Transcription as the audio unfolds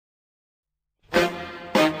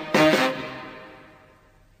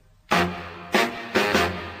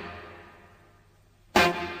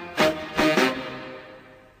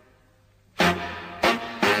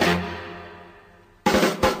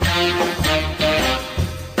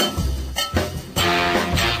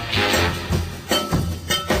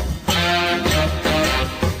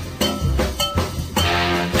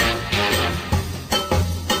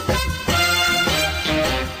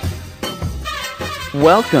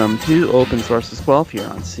Welcome to Open Sources Guelph here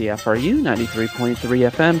on CFRU 93.3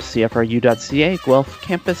 FM, CFRU.ca, Guelph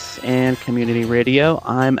Campus and Community Radio.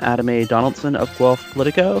 I'm Adam A. Donaldson of Guelph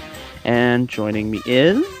Politico, and joining me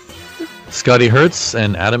is... Scotty Hertz,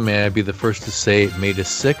 and Adam, may I be the first to say, may the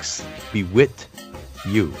 6th be with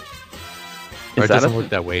you. Or it doesn't work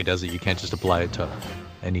that way, does it? You can't just apply it to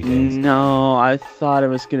any days. No, I thought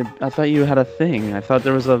I thought you had a thing. I thought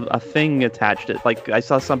there was a thing attached to it. Like, I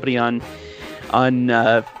saw somebody on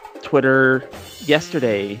Twitter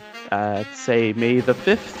yesterday say May the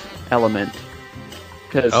 5th Element,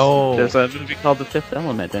 because there's a movie called The Fifth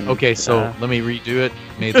Element. And, okay, so let me redo it.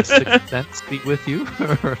 May the 6th sense be with you.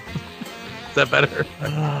 Is that better?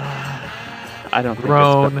 I don't think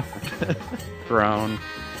Groan. Groan.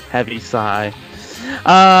 Heavy sigh.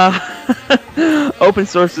 Open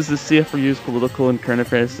Sources is CFRU's political and current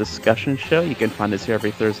affairs discussion show. You can find us here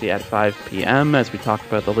every Thursday at 5 p.m. as we talk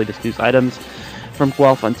about the latest news items from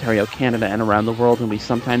Guelph, Ontario, Canada, and around the world. And we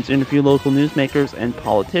sometimes interview local newsmakers and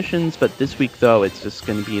politicians. But this week, though, it's just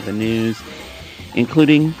going to be the news,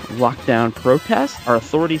 including lockdown protests. Are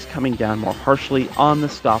authorities coming down more harshly on the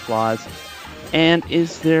stop laws? And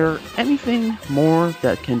is there anything more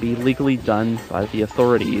that can be legally done by the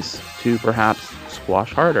authorities to perhaps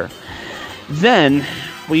squash harder? Then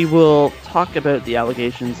we will talk about the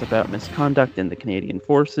allegations about misconduct in the Canadian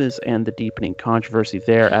Forces and the deepening controversy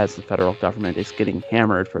there as the federal government is getting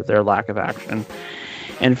hammered for their lack of action.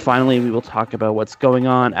 And finally, we will talk about what's going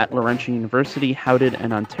on at Laurentian University. How did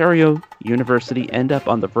an Ontario university end up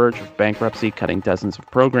on the verge of bankruptcy, cutting dozens of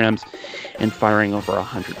programs and firing over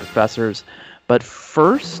 100 professors? But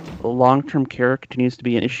first, long-term care continues to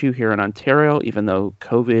be an issue here in Ontario, even though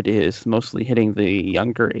COVID is mostly hitting the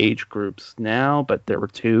younger age groups now. But there were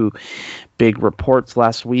two big reports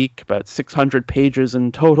last week, about 600 pages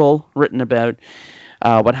in total, written about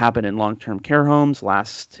what happened in long-term care homes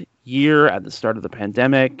last year at the start of the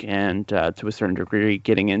pandemic, and to a certain degree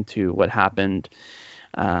getting into what happened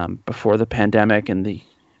before the pandemic and the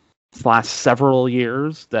last several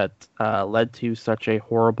years that led to such a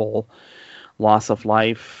horrible loss of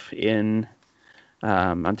life in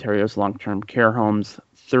Ontario's long-term care homes.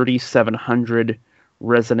 3,700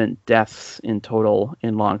 resident deaths in total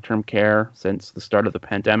in long-term care since the start of the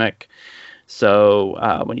pandemic.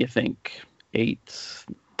 So when you think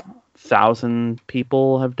 8,000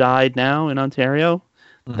 people have died now in Ontario,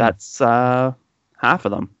 that's half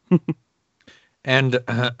of them. And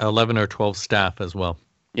 11 or 12 staff as well.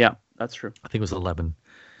 Yeah, that's true. I think it was 11.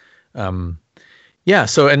 Yeah,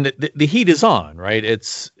 so, and the heat is on, right?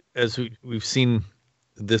 It's, as we've seen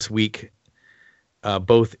this week,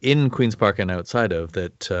 both in Queen's Park and outside of,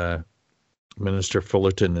 that Minister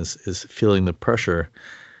Fullerton is feeling the pressure.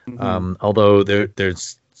 Although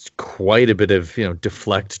there's quite a bit of,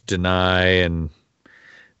 deflect, deny, and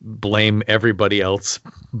blame everybody else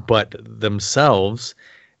but themselves.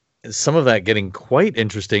 Some of that getting quite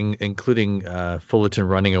interesting, including Fullerton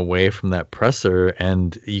running away from that presser,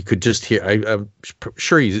 and you could just hear. I'm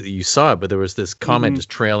sure you saw it, but there was this comment just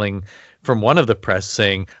trailing from one of the press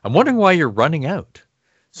saying, "I'm wondering why you're running out."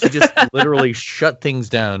 So he just literally shut things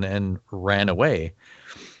down and ran away.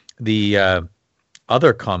 The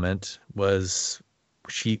other comment was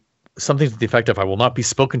something to the effect of, "I will not be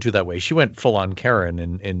spoken to that way." She went full on Karen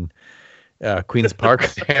in Queen's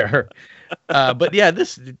Park there. But yeah,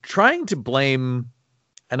 this trying to blame,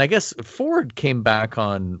 and I guess Ford came back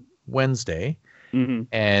on Wednesday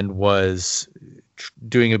and was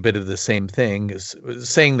doing a bit of the same thing,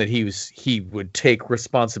 saying that he would take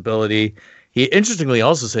responsibility. He interestingly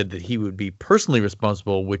also said that he would be personally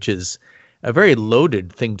responsible, which is a very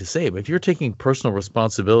loaded thing to say. But if you're taking personal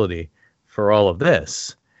responsibility for all of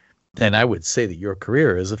this, then I would say that your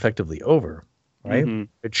career is effectively over, right?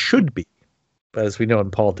 It should be. But as we know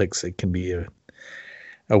in politics, it can be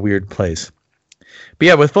a weird place. But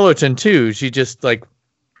yeah, with Fullerton too, she just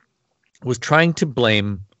was trying to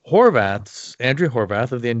blame Andrew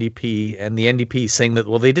Horwath of the NDP, and the NDP saying that,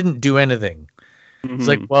 well, they didn't do anything. It's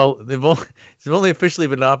like, well, they've only officially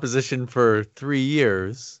been in opposition for 3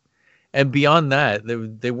 years. And beyond that,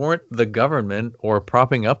 they weren't the government or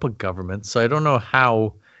propping up a government. So I don't know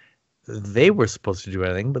how they were supposed to do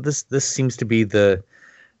anything, but this seems to be the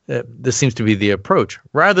approach,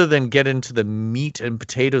 rather than get into the meat and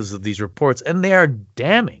potatoes of these reports. And they are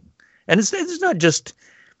damning. And it's not just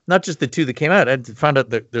the two that came out. I found out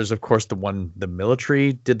that there's, of course, the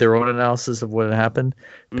military did their own analysis of what had happened.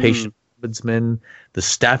 Patient ombudsman, the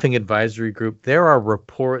staffing advisory group. There are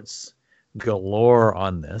reports galore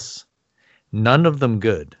on this. None of them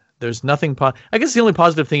good. There's nothing. I guess the only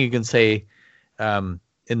positive thing you can say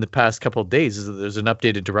in the past couple of days is that there's an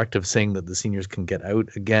updated directive saying that the seniors can get out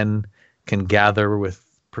again, can gather with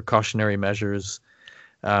precautionary measures.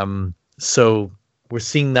 So we're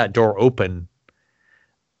seeing that door open,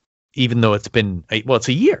 even though it's been, it's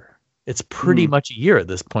a year. It's pretty much a year at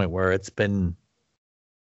this point where it's been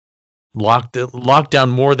locked down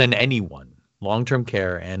more than anyone, long-term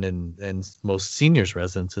care and in most seniors'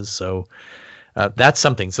 residences. So that's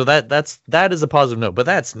something. So that is a positive note, but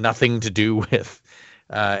that's nothing to do with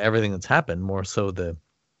everything that's happened. More so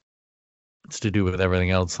it's to do with everything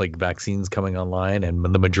else, like vaccines coming online and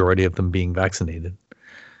the majority of them being vaccinated.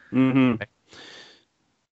 Mm-hmm.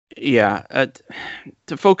 Yeah.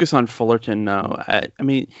 To focus on Fullerton, no. I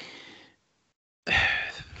mean,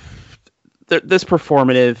 this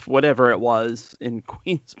performative, whatever it was in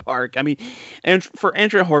Queen's Park. I mean, and for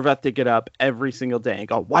Andrea Horwath to get up every single day and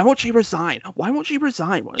go, "Why won't she resign? Why won't she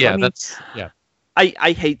resign?" Yeah, I mean,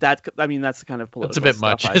 I hate that. I mean, that's the kind of political. It's a bit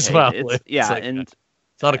much as well. And it's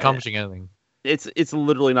not accomplishing anything. It's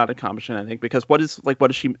literally not accomplishing anything, because what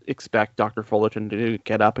does she expect Dr. Fullerton to do?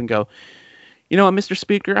 Get up and go, "You know what, Mr.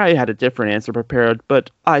 Speaker, I had a different answer prepared,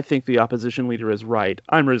 but I think the opposition leader is right.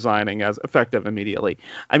 I'm resigning as effective immediately."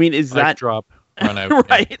 I mean, is that drop run out?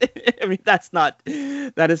 Right? Yeah. I mean,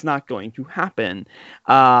 that is not going to happen.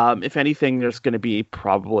 If anything, there's going to be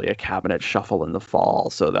probably a cabinet shuffle in the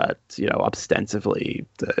fall, so that ostensibly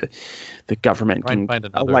the government can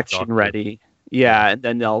election ready. Yeah, and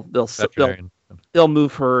then they'll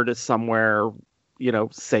move her to somewhere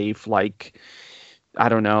safe, like, I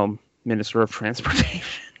don't know, Minister of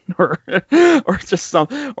Transportation or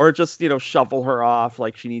just shuffle her off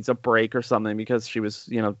like she needs a break or something, because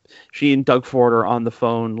she and Doug Ford are on the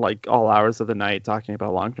phone like all hours of the night talking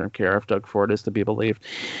about long-term care, if Doug Ford is to be believed.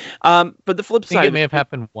 But the flip side, it may have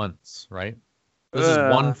happened once, right? This is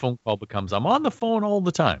one phone call becomes, I'm on the phone all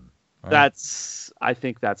the time. Right? I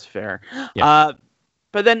think that's fair. Yeah.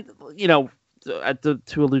 But then, to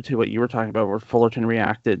allude to what you were talking about, where Fullerton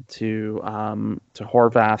reacted to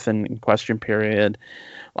Horwath in question period,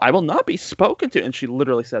 "I will not be spoken to," and she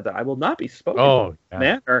literally said that, "I will not be spoken to,"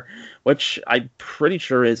 manner, which I'm pretty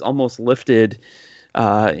sure is almost lifted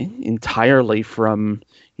entirely from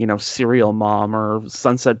Serial Mom or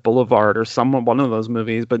Sunset Boulevard or one of those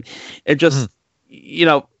movies. But it just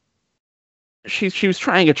she was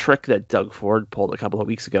trying a trick that Doug Ford pulled a couple of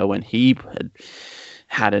weeks ago when he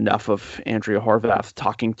had enough of Andrea Horwath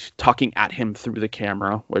talking at him through the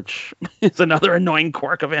camera, which is another annoying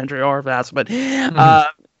quirk of Andrea Horwath. But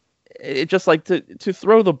it just like to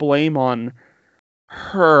throw the blame on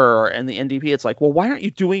her and the NDP. It's like, well, why aren't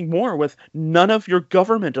you doing more with none of your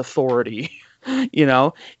government authority?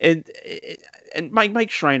 And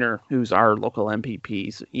Mike Schreiner, who's our local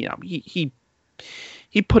MPP,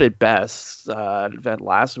 he put it best at an event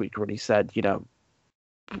last week when he said,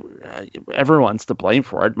 everyone's to blame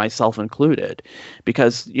for it, myself included,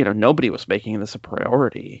 because nobody was making this a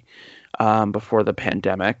priority before the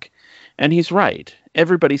pandemic. And he's right.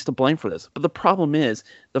 Everybody's to blame for this. But the problem is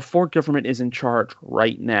the Ford government is in charge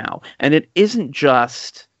right now. And it isn't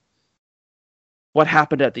just what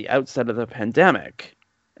happened at the outset of the pandemic.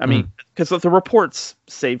 I mean, because the reports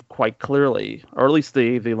say quite clearly, or at least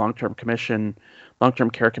the long-term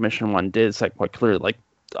care commission one did say quite clearly, like,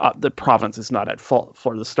 the province is not at fault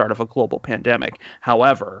for the start of a global pandemic.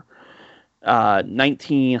 However,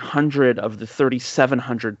 1,900 of the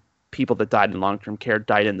 3,700 people that died in long-term care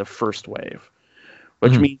died in the first wave,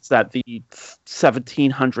 which means that the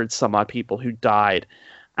 1,700 some odd people who died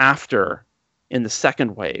after in the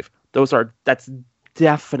second wave, that's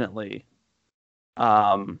definitely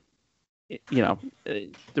the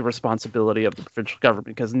responsibility of the provincial government,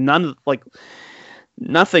 because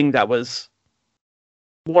nothing that was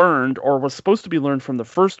learned or was supposed to be learned from the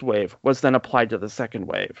first wave was then applied to the second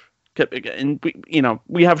wave. And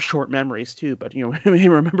we have short memories too, but we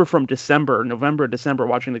remember from November, December,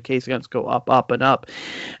 watching the case counts go up and up,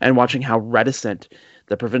 and watching how reticent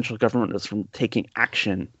the provincial government was from taking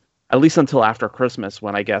action, at least until after Christmas,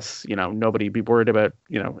 when I guess nobody be worried about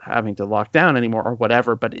having to lock down anymore or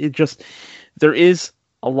whatever. But there is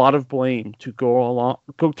a lot of blame to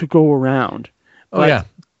go around. Oh, yeah.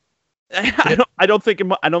 I don't think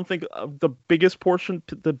the biggest portion,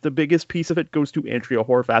 the biggest piece of it goes to Andrea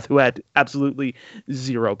Horwath, who had absolutely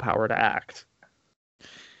zero power to act.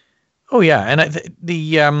 Oh yeah, and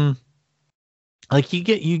you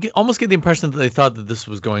almost get the impression that they thought that this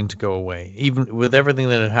was going to go away, even with everything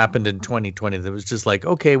that had happened in 2020. That was just like,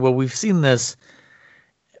 okay, well, we've seen this,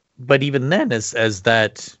 but even then, as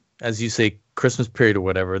you say, Christmas period or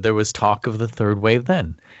whatever, there was talk of the third wave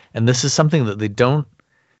then, and this is something that they don't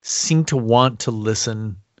seem to want to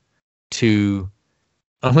listen to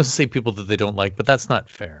I'm going to say people that they don't like, but that's not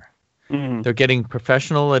fair. Mm-hmm. They're getting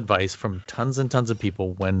professional advice from tons and tons of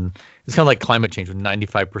people when it's kind of like climate change, when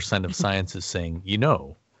 95% of science is saying,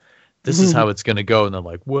 this is how it's going to go. And they're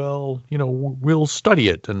like, well, we'll study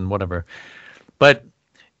it and whatever. But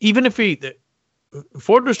even if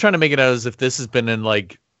Ford was trying to make it out as if this has been in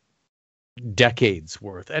like decades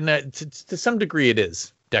worth. And to some degree it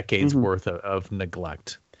is decades worth of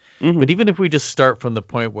neglect. But even if we just start from the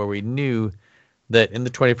point where we knew that in the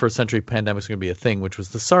 21st century pandemic is going to be a thing, which was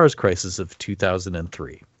the SARS crisis of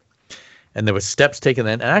 2003. And there were steps taken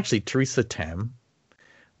then. And actually, Theresa Tam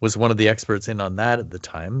was one of the experts in on that at the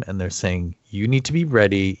time. And they're saying, you need to be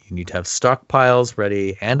ready. You need to have stockpiles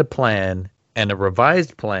ready and a plan and a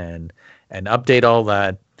revised plan and update all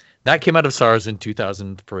that. That came out of SARS in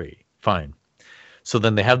 2003. Fine. So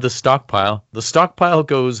then they have the stockpile. The stockpile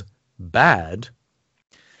goes bad.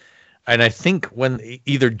 And I think when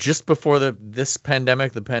either just before the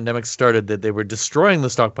pandemic started, that they were destroying the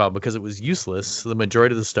stockpile because it was useless. So the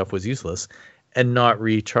majority of the stuff was useless and not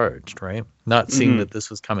recharged, right? Not seeing that this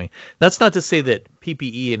was coming. That's not to say that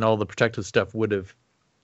PPE and all the protective stuff would have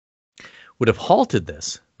halted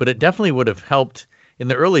this, but it definitely would have helped in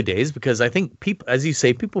the early days, because I think people, as you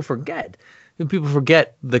say, people forget. People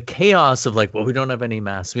forget the chaos of like, well, we don't have any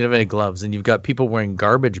masks, we don't have any gloves, and you've got people wearing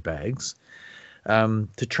garbage bags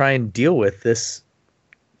to try and deal with this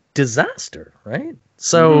disaster, right?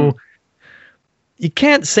 So you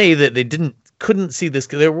can't say that they couldn't see this.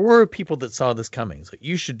 There were people that saw this coming. It's like,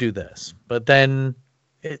 you should do this. But then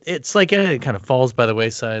it's like it kind of falls by the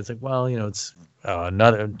wayside. It's like, well, it's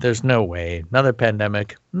there's no way. Another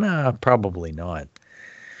pandemic? Nah, probably not.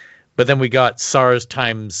 But then we got SARS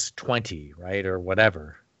times 20, right? Or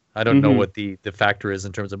whatever. I don't know what the factor is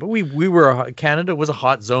in terms of, but Canada was a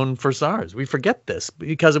hot zone for SARS. We forget this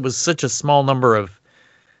because it was such a small number of,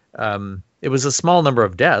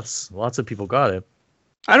 deaths. Lots of people got it.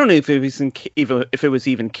 I don't know if it was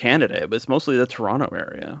even Canada. It was mostly the Toronto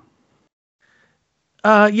area.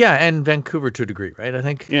 Yeah, and Vancouver to a degree, right? I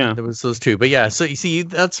think there was those two. But yeah, so you see,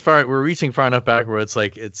 that's far. We're reaching far enough back where it's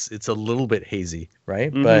like it's a little bit hazy,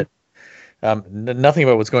 right? But nothing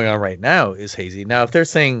about what's going on right now is hazy. Now, if they're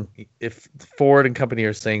saying, if Ford and company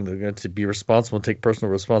are saying they're going to be responsible and take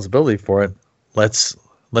personal responsibility for it, let's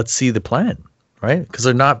see the plan, right? Because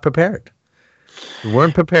they're not prepared. We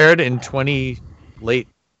weren't prepared in late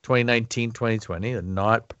 2019, 2020. They're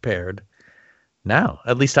not prepared now.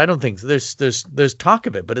 At least I don't think so. There's talk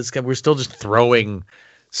of it, but we're still just throwing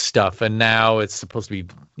stuff. And now it's supposed to be,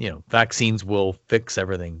 vaccines will fix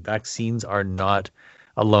everything. Vaccines are not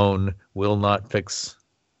alone, will not fix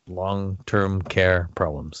long-term care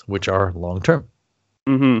problems, which are long-term.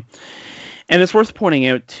 And it's worth pointing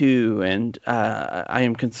out too, and I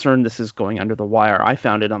am concerned this is going under the wire. I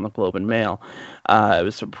found it on the Globe and Mail. It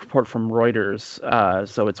was a report from Reuters,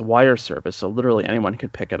 so it's a wire service, so literally anyone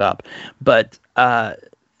could pick it up. But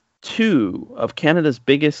two of Canada's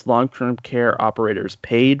biggest long-term care operators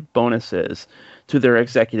paid bonuses to their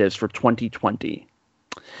executives for 2020.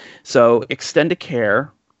 So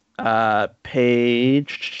Extendicare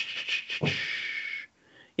paid...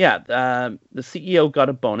 the CEO got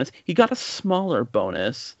a bonus. He got a smaller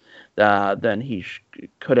bonus than he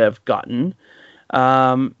could have gotten,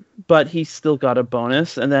 but he still got a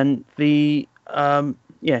bonus. And then here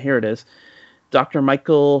it is. Dr.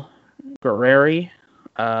 Michael Guerrieri,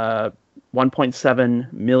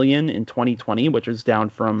 $1.7 million in 2020, which was down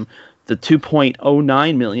from the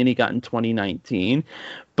 $2.09 million he got in 2019.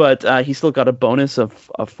 But he still got a bonus of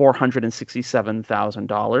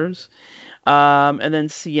 $467,000. And then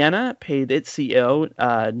Sienna paid its CEO,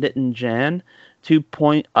 Nitin Jain,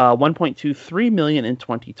 $1.23 million in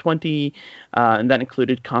 2020, and that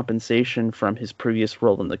included compensation from his previous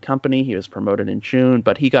role in the company. He was promoted in June,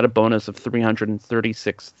 but he got a bonus of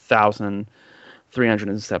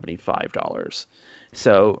 $336,375.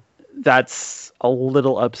 So that's a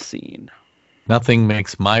little obscene. Nothing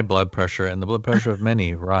makes my blood pressure and the blood pressure of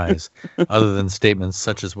many rise other than statements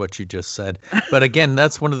such as what you just said. But again,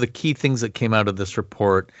 that's one of the key things that came out of this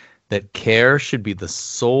report, that care should be the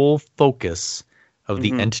sole focus of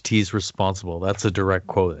the entities responsible. That's a direct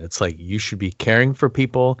quote. It's like, you should be caring for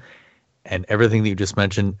people, and everything that you just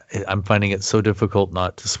mentioned. I'm finding it so difficult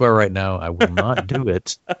not to swear right now. I will not do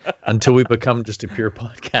it until we become just a pure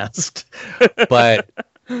podcast. But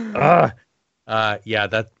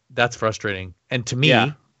that's frustrating. And to me,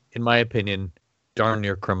 in my opinion, darn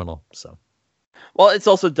near criminal. So, well, it's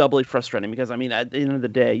also doubly frustrating because, I mean, at the end of the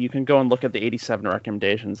day, you can go and look at the 87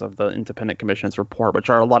 recommendations of the Independent Commission's report, which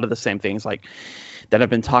are a lot of the same things like that have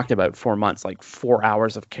been talked about for months, like 4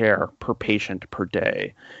 hours of care per patient per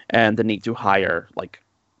day, and the need to hire like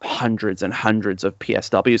hundreds and hundreds of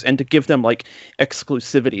PSWs, and to give them like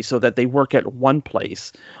exclusivity so that they work at one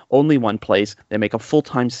place, only one place. They make a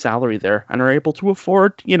full-time salary there and are able to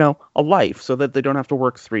afford, a life so that they don't have to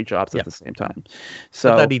work 3 jobs at the same time.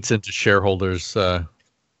 So but that eats into shareholders'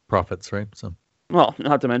 profits, right? So, well,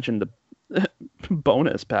 not to mention the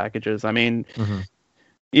bonus packages. I mean,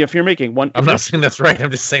 if you're making one, I'm not saying that's right. I'm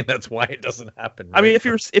just saying that's why it doesn't happen. Right? I mean,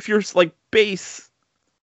 if you're like base,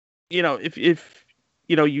 if you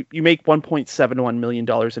make $1.71 million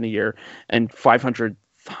in a year, and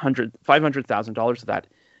 $500,000 of that,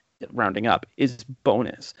 rounding up, is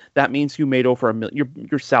bonus. That means you made over $1 million.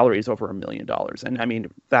 Your salary is over $1 million, and I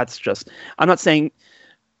mean that's just. I'm not saying.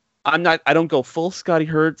 I don't go full Scotty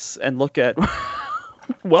Hertz and look at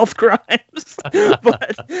wealth crimes,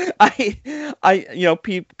 but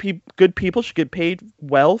good people should get paid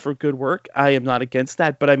well for good work. I am not against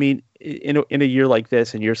that, but I mean, in a year like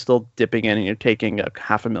this, and you're still dipping in and you're taking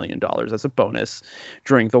 $500,000 as a bonus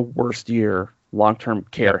during the worst year long-term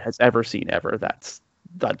care has ever seen ever. That's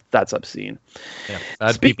obscene. Yeah,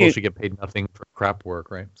 bad people should get paid nothing for crap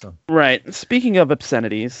work, right? So right. Speaking of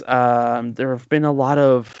obscenities, there have been a lot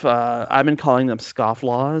of I've been calling them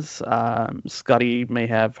scofflaws. Scotty may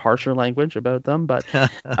have harsher language about them, but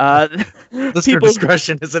listener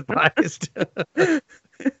discretion is advised.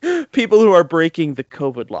 People who are breaking the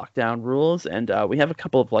COVID lockdown rules, and we have a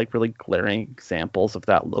couple of like really glaring examples of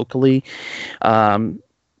that locally. One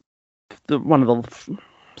of the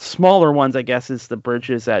smaller ones, I guess, is the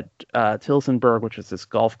Bridges at Tilsonburg, which is this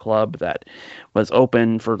golf club that was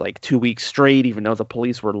open for like 2 weeks straight, even though the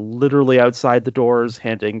police were literally outside the doors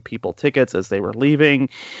handing people tickets as they were leaving.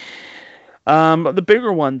 The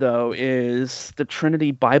bigger one, though, is the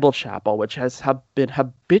Trinity Bible Chapel, which has been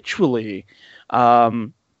habitually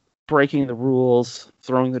breaking the rules,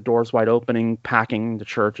 throwing the doors wide open, packing the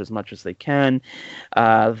church as much as they can.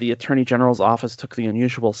 The Attorney General's office took the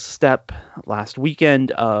unusual step last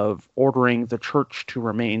weekend of ordering the church to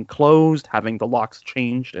remain closed, having the locks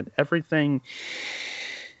changed and everything.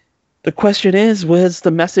 The question is, was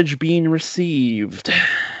the message being received?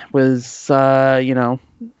 Are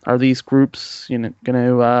these groups, going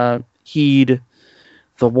to heed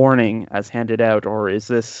the warning as handed out, or is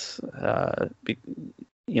this,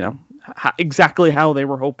 exactly how they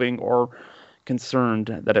were hoping or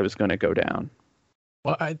concerned that it was going to go down?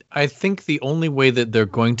 Well, I think the only way that they're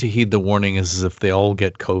going to heed the warning is if they all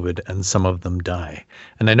get COVID and some of them die.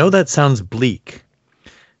 And I know that sounds bleak,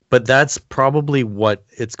 but that's probably what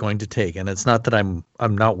it's going to take. And it's not that I'm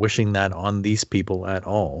not wishing that on these people at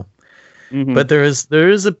all. Mm-hmm. But there is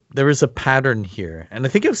a pattern here. And I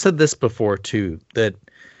think I've said this before too, that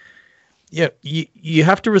you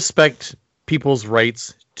have to respect people's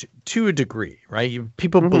rights to a degree, right?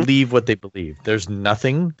 People believe what they believe. There's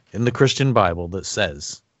nothing in the Christian Bible that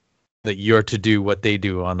says that you're to do what they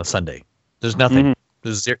do on a Sunday. There's nothing.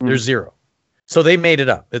 There's zero. So they made it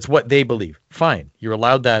up. It's what they believe. Fine. You're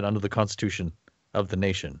allowed that under the Constitution of the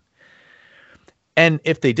nation. And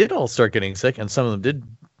if they did all start getting sick and some of them did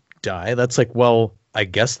die, that's like, well, I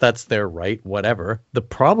guess that's their right, whatever. The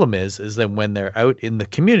problem is that when they're out in the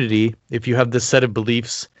community, if you have this set of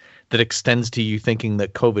beliefs that extends to you thinking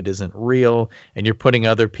that COVID isn't real and you're putting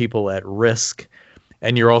other people at risk,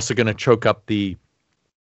 and you're also going to choke up the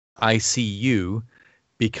ICU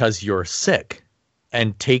because you're sick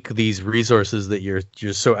and take these resources that you're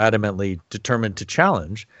so adamantly determined to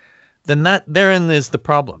challenge, then that therein is the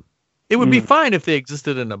problem. It would be fine if they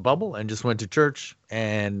existed in a bubble and just went to church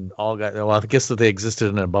and all got, well, I guess if they existed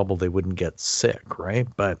in a bubble, they wouldn't get sick, right?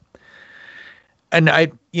 But, and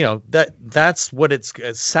that's what it's,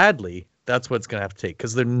 sadly, that's what it's going to have to take,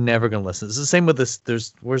 because they're never going to listen. It's the same with this.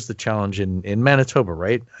 Where's the challenge in Manitoba,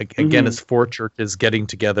 right? Again, it's 4 churches getting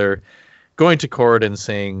together, going to court and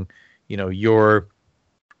saying,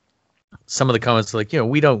 some of the comments are like,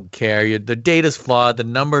 we don't care. The data's flawed. The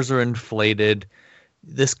numbers are inflated.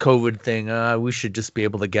 This COVID thing, we should just be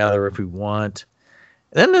able to gather if we want.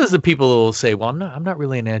 And then there's the people who will say, well, I'm not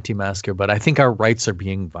really an anti-masker, but I think our rights are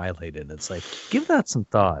being violated. It's like, give that some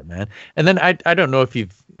thought, man. And then I don't know if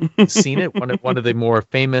you've seen it. One of the more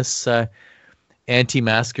famous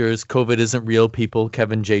anti-maskers, COVID isn't real people,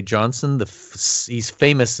 Kevin J. Johnson, he's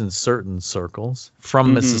famous in certain circles,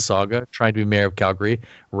 from Mississauga, trying to be mayor of Calgary,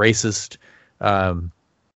 racist. I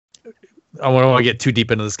don't want to get too deep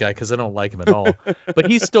into this guy because I don't like him at all. But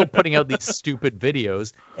he's still putting out these stupid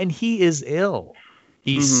videos, and he is ill.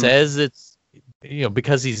 He says it's,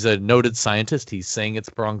 because he's a noted scientist, he's saying it's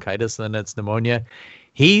bronchitis and then it's pneumonia.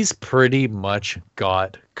 He's pretty much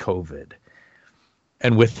got COVID.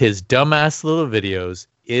 And with his dumbass little videos,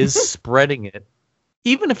 is spreading it,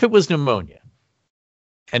 even if it was pneumonia.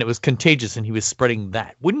 and it was contagious, and he was spreading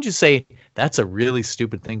that. Wouldn't you say that's a really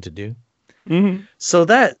stupid thing to do? Mm-hmm. So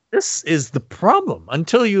this is the problem.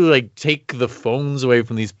 Until you like take the phones away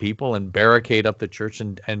from these people and barricade up the church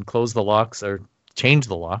and close the locks or change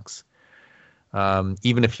the locks,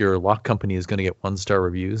 even if your lock company is going to get 1-star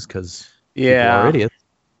reviews because people are idiots.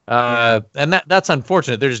 And that's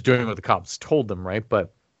unfortunate. They're just doing what the cops told them, right?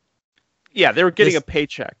 But yeah, they were getting a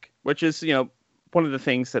paycheck, which is, one of the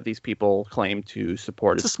things that these people claim to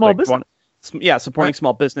support. It's a small business. Supporting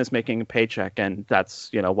small business, making a paycheck, and that's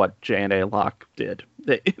what J&A Lock did.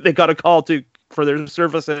 They got a call for their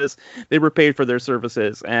services. They were paid for their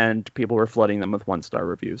services, and people were flooding them with 1-star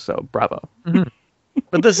reviews. So bravo. Mm-hmm.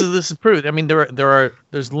 But this is proof. I mean,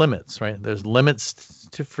 there's limits, right? There's limits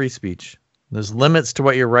to free speech. There's limits to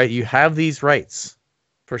what you're right. You have these rights,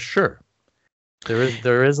 for sure.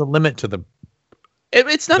 There is a limit to them.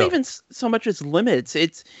 It's not even so much as limits.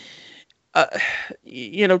 It's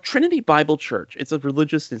Trinity Bible Church. It's a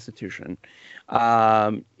religious institution.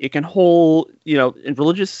 It can hold, and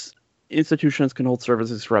religious institutions can hold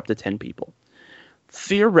services for up to 10 people.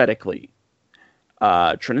 Theoretically,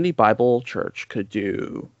 Trinity Bible Church could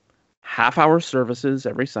do half-hour services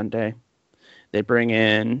every Sunday. They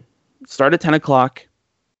start at 10 o'clock,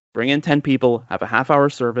 bring in 10 people, have a half-hour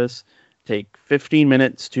service, take 15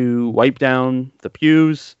 minutes to wipe down the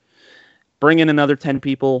bring in another 10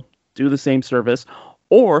 people, do the same service.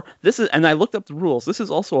 Or and I looked up the rules. This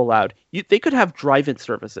is also allowed. They could have drive-in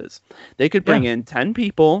services. They could bring in 10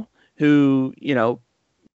 people who,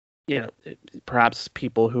 perhaps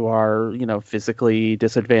people who are, physically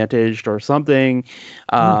disadvantaged or something,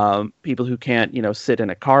 people who can't, sit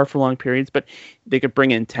in a car for long periods, but they could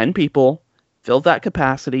bring in 10 people, fill that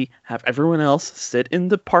capacity, have everyone else sit in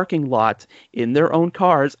the parking lot in their own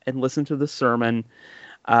cars and listen to the sermon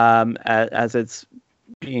as it's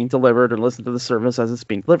being delivered, or listen to the service as it's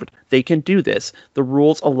being delivered. They can do this. The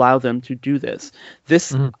rules allow them to do this.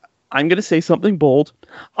 I'm going to say something bold.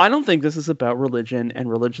 I don't think this is about religion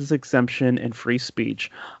and religious exemption and free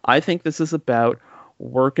speech. I think this is about,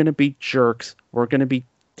 we're going to be jerks, we're going to be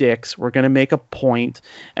dicks, we're going to make a point,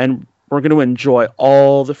 and we're going to enjoy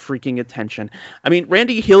all the freaking attention. I mean,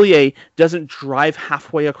 Randy Hillier doesn't drive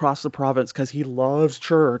halfway across the province because he loves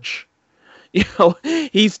church.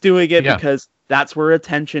 He's doing it because that's where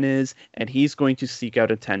attention is, and he's going to seek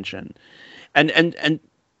out attention. And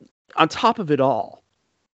on top of it all,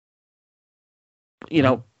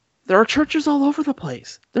 there are churches all over the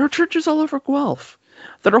place. There are churches all over Guelph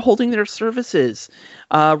that are holding their services,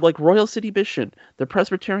 like Royal City Mission, the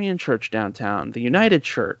Presbyterian Church downtown, the United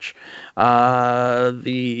Church,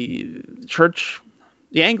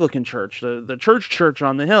 the Anglican Church, the Church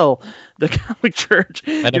on the hill, the Catholic Church,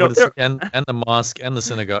 and the mosque and the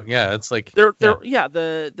synagogue. Yeah, it's like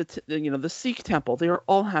the Sikh temple. They are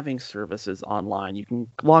all having services online. You can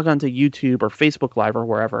log onto YouTube or Facebook Live or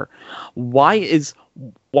wherever. Why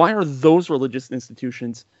are those religious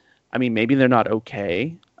institutions? I mean, maybe they're not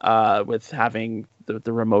okay with having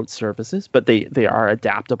the remote services, but they are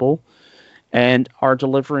adaptable and are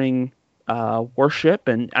delivering worship.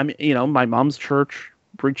 And I mean, my mom's church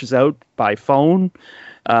reaches out by phone.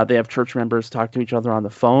 They have church members talk to each other on the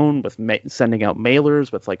phone with sending out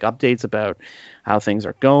mailers with like updates about how things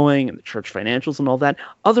are going and the church financials and all that.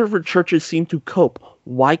 Other churches seem to cope.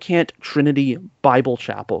 Why can't Trinity Bible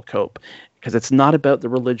Chapel cope? Because it's not about the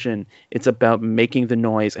religion. It's about making the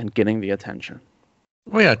noise and getting the attention.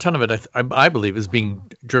 Well, yeah, a ton of it, I believe, is being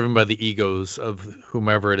driven by the egos of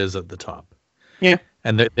whomever it is at the top. Yeah,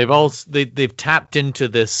 and they've tapped into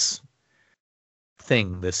this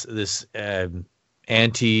thing, this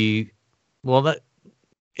anti. Well, that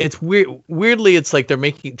it's weird. Weirdly, it's like they're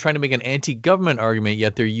trying to make an anti-government argument,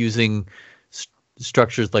 yet they're using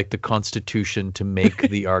structures like the Constitution to make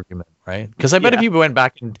the argument, right? Because I bet if you went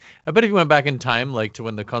back in time, like to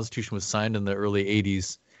when the Constitution was signed in the early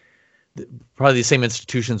 '80s, probably the same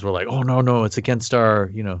institutions were like, "Oh no, it's against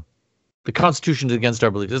our, the Constitution is against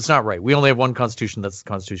our beliefs. It's not right. We only have one Constitution. That's the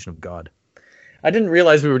Constitution of God." I didn't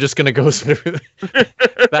realize we were just going to go through.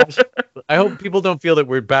 I hope people don't feel that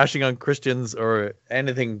we're bashing on Christians or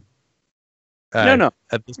anything. No.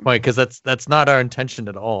 At this point, because that's not our intention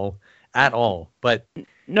at all. But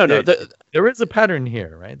there is a pattern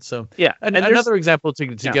here, right? So yeah, and another example to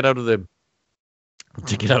get out of the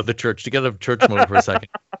church, to get out of church mode for a second,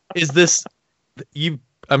 is this.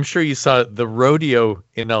 I'm sure you saw the rodeo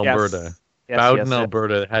in Alberta. Yes. Bowden,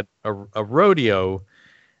 Alberta had a rodeo,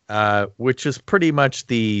 which is pretty much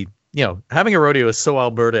having a rodeo is so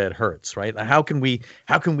Alberta it hurts, right? How can we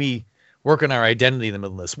work on our identity in the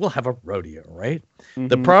middle of this. We'll have a rodeo, right? Mm-hmm.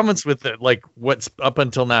 The province with like what's up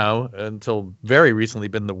until now, until very recently,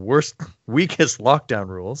 been the worst, weakest lockdown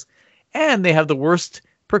rules, and they have the worst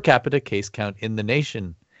per capita case count in the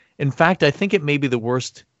nation. In fact, I think it may be the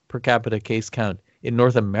worst per capita case count in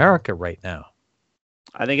North America right now.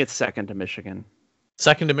 I think it's second to Michigan.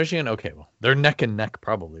 Second to Michigan? Okay, well, they're neck and neck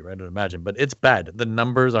probably, right? I'd imagine, but it's bad. The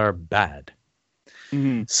numbers are bad.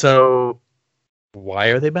 Mm-hmm. So why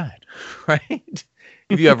are they bad, right?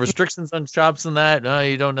 If you have restrictions on shops and that, no,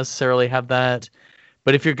 you don't necessarily have that.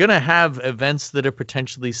 But if you're going to have events that are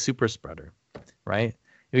potentially super spreader, right?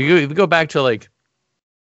 If you go back to like,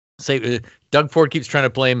 say, Doug Ford keeps trying to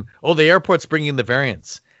blame, the airport's bringing the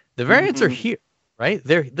variants. The variants are here, right?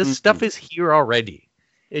 This stuff is here already.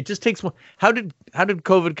 It just takes one. How did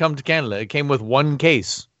COVID come to Canada? It came with one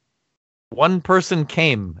case. One person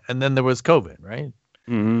came, and then there was COVID, right?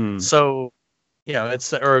 Mm-hmm. So,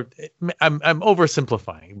 I'm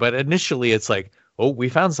oversimplifying, but initially it's like, we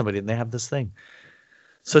found somebody and they have this thing.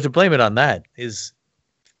 So to blame it on that is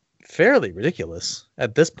fairly ridiculous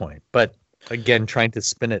at this point. But again, trying to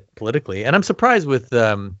spin it politically, and I'm surprised with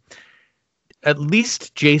at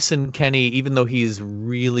least Jason Kenney, even though he's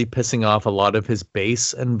really pissing off a lot of his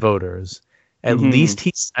base and voters, at least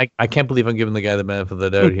he's, I can't believe I'm giving the guy the benefit of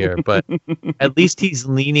the doubt here, but at least he's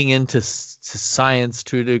leaning into science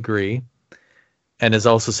to a degree and is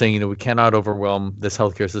also saying, we cannot overwhelm this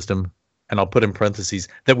healthcare system. And I'll put in parentheses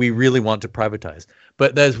that we really want to privatize.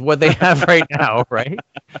 But that's what they have right now, right?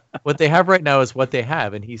 What they have right now is what they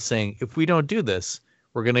have. And he's saying, if we don't do this,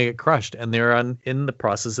 we're going to get crushed. And they're in the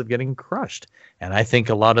process of getting crushed. And I think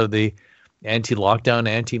a lot of the anti-lockdown,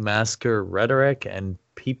 anti-masker rhetoric and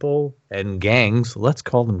people and gangs, let's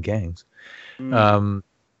call them gangs, are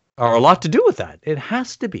a lot to do with that. It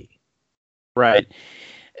has to be. Right.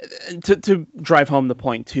 To drive home the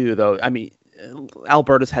point, too, though, I mean,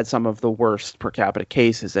 Alberta's had some of the worst per capita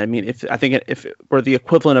cases. I mean, if it were the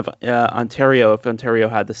equivalent of Ontario, if Ontario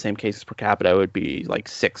had the same cases per capita, it would be like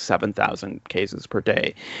 7,000 cases per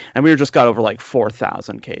day, and we just got over like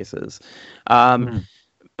 4,000 cases. But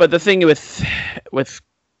the thing with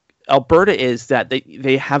Alberta is that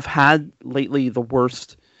they have had lately the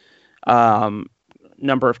worst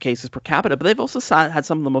number of cases per capita, but they've also had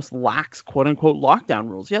some of the most lax quote unquote lockdown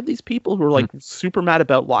rules. You have these people who are like super mad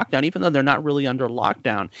about lockdown, even though they're not really under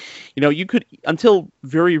lockdown. You could, until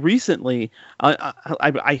very recently,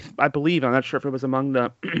 I believe, I'm not sure if it was among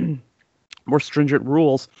the more stringent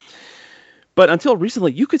rules, but until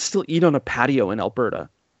recently, you could still eat on a patio in Alberta.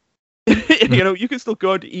 You can still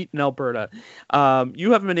go out to eat in Alberta.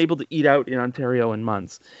 You haven't been able to eat out in Ontario in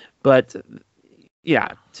months, but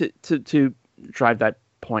yeah, to drive that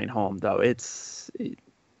point home, though, it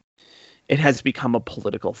has become a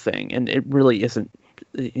political thing, and it really isn't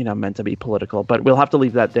meant to be political, but we'll have to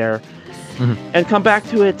leave that there and come back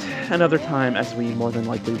to it another time, as we more than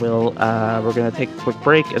likely will. We're going to take a quick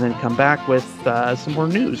break and then come back with some more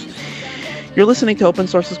news. You're listening to Open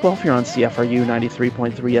Sources Guelph here on CFRU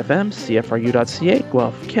 93.3 FM, CFRU.ca,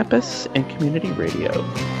 Guelph Campus and Community Radio.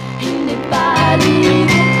 Il n'est pas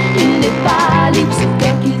libre, ce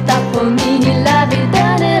cœur qu'il t'a promis, il l'avait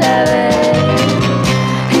donné la veille.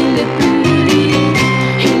 Il n'est plus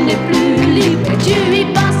libre, et tu y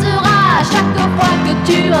penseras chaque fois que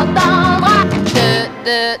tu entendras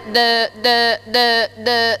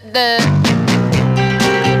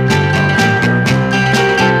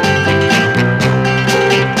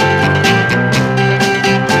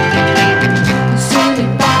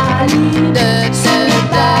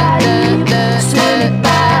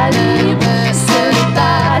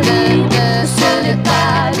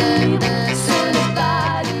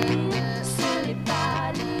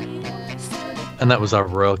And that was our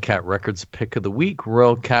Royal Cat Records pick of the week.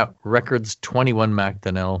 Royal Cat Records, 21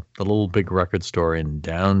 Macdonnell, the little big record store in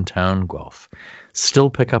downtown Guelph. Still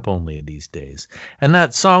pick up only these days. And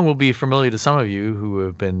that song will be familiar to some of you who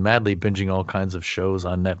have been madly binging all kinds of shows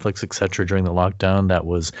on Netflix, etc. during the lockdown. That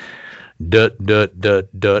was Dut, Dut,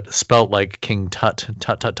 Dut, Dut, spelt like King Tut,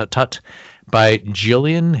 Tut, Tut, Tut, Tut, by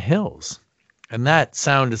Jillian Hills. And that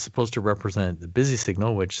sound is supposed to represent the busy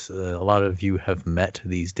signal, which a lot of you have met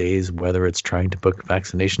these days, whether it's trying to book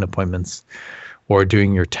vaccination appointments or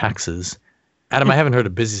doing your taxes. Adam, I haven't heard a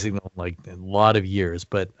busy signal in like a lot of years,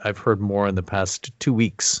 but I've heard more in the past 2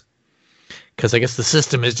 weeks because I guess the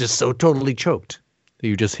system is just so totally choked that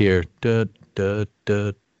you just hear duh, duh,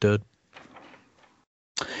 duh, duh.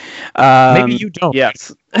 Maybe you don't.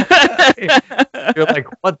 Yes. You're like,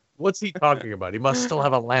 what's he talking about? He must still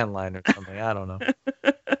have a landline or something. I don't know.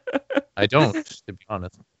 I don't, to be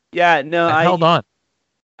honest. Yeah, no, I held on.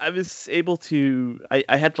 I was able to.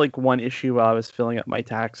 I had like one issue while I was filling up my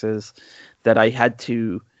taxes that I had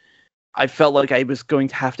to. I felt like I was going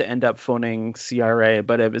to have to end up phoning CRA,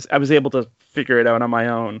 but I was able to figure it out on my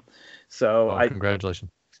own. So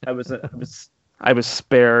Congratulations. I was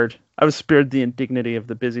spared. I was spared the indignity of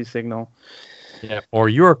the busy signal. Yeah. Or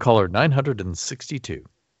your caller 962.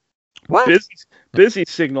 What? Busy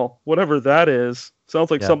signal, whatever that is. Sounds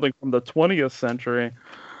like something from the 20th century.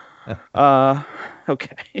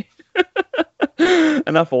 Okay.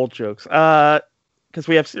 Enough old jokes. Because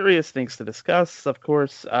we have serious things to discuss, of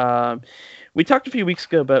course. We talked a few weeks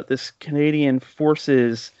ago about this Canadian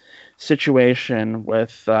Forces situation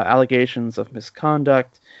with allegations of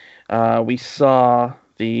misconduct. We saw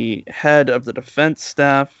the head of the defense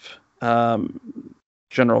staff,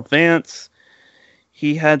 General Vance.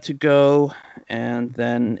 He had to go, and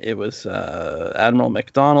then it was Admiral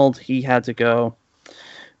MacDonald. He had to go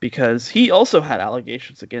because he also had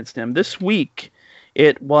allegations against him. This week,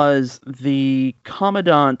 it was the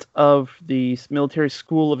commandant of the Military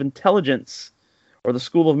School of Intelligence, or the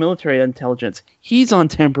School of Military Intelligence. He's on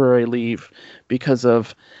temporary leave because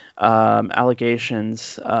of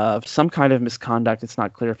allegations of some kind of misconduct. It's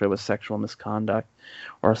not clear if it was sexual misconduct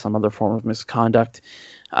or some other form of misconduct.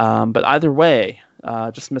 But either way,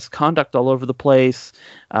 just misconduct all over the place.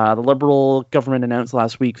 The Liberal government announced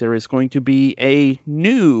last week there is going to be a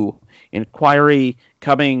new inquiry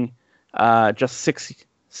coming just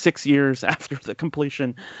six years after the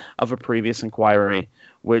completion of a previous inquiry,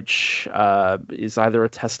 which is either a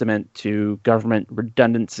testament to government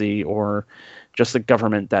redundancy or just a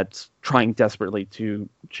government that's trying desperately to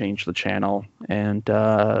change the channel and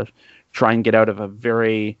try and get out of a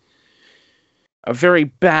very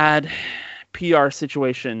bad PR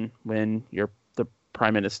situation when you're the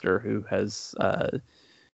prime minister who has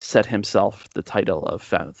set himself the title of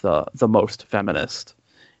the most feminist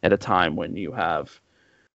at a time when you have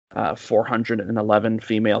 411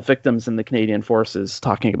 female victims in the Canadian Forces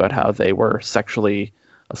talking about how they were sexually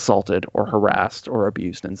assaulted or harassed or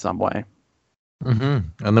abused in some way.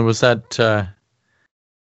 Mm-hmm. And there was that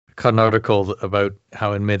an article about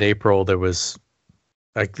how in mid-April there was,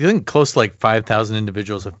 I think, close to like 5,000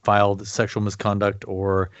 individuals have filed sexual misconduct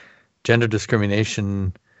or gender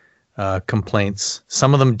discrimination complaints,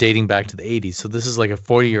 some of them dating back to the 80s. So this is like a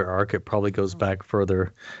 40-year arc. It probably goes back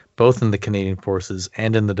further, both in the Canadian Forces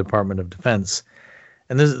and in the Department of Defense.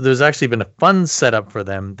 And there's actually been a fund set up for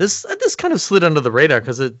them. This kind of slid under the radar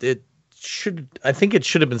because I think it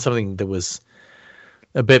should have been something that was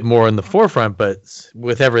a bit more in the forefront, but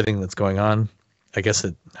with everything that's going on, I guess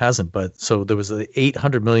it hasn't. But so there was an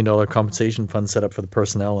 $800 million compensation fund set up for the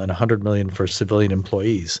personnel and $100 million for civilian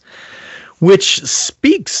employees, which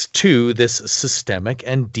speaks to this systemic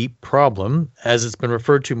and deep problem, as it's been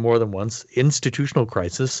referred to more than once, institutional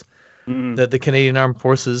crisis that the Canadian Armed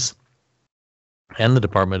Forces and the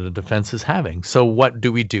Department of Defense is having. So what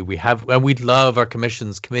do? We love our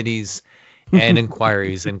commissions, committees, and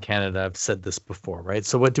inquiries in Canada. I've said this before, right?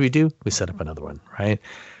 So what do? We set up another one, right?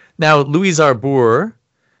 Now, Louise Arbour,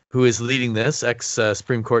 who is leading this,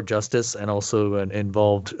 ex-Supreme Court Justice and also an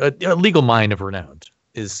involved a legal mind of renown,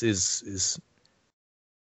 is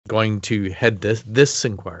going to head this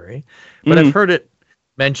inquiry. But I've heard it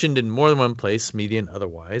mentioned in more than one place, media and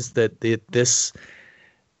otherwise, that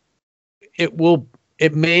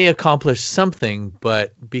it may accomplish something,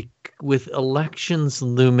 but with elections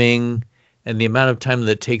looming and the amount of time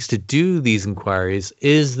that it takes to do these inquiries,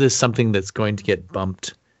 is this something that's going to get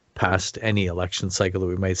bumped past any election cycle that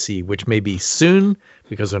we might see, which may be soon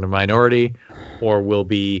because of a minority, or will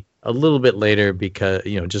be a little bit later because,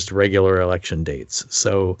 just regular election dates.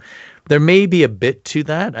 So there may be a bit to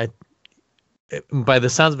that. By the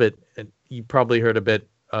sounds of it, you probably heard a bit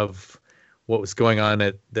of what was going on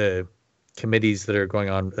at the committees that are going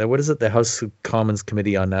on. What is it? The House of Commons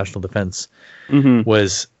Committee on National Defense.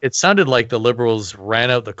 It sounded like the Liberals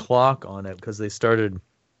ran out the clock on it because they started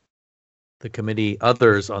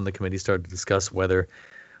others on the committee started to discuss whether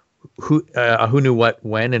who knew what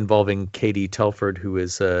when, involving Katie Telford, who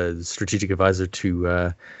is a strategic advisor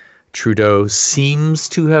to Trudeau, seems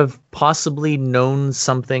to have possibly known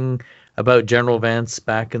something about General Vance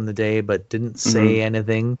back in the day, but didn't say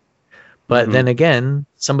anything. But then again,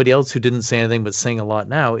 somebody else who didn't say anything but saying a lot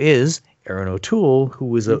now is Erin O'Toole, who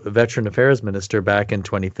was a Veteran Affairs Minister back in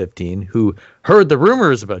 2015, who heard the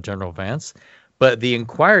rumors about General Vance, but the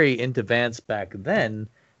inquiry into Vance back then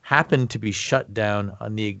happened to be shut down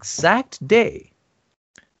on the exact day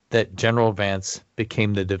that General Vance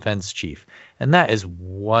became the defense chief. And that is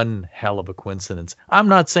one hell of a coincidence. I'm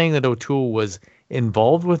not saying that O'Toole was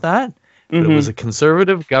involved with that, but it was a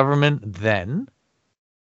conservative government then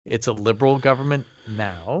It's a Liberal government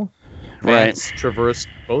now. Right. Vance traversed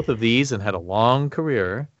both of these and had a long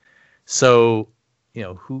career. So,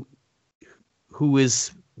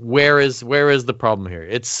 where is the problem here?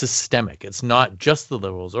 It's systemic. It's not just the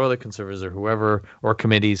Liberals or the Conservatives or whoever or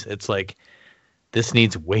committees. It's like this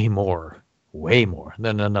needs way more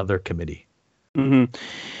than another committee. Mm-hmm.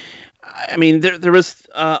 I mean, there was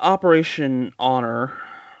Operation Honor,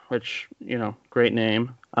 which, great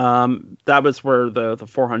name. That was where the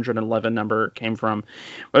 411 number came from.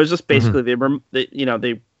 It was just basically they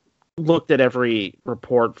looked at every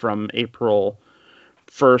report from April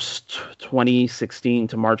 1st, 2016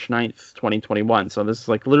 to March 9th, 2021. So this is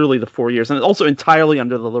like literally the 4 years, and also entirely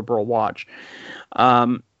under the Liberal watch.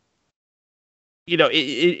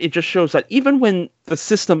 It just shows that even when the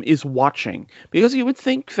system is watching, because you would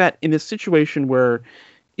think that in a situation where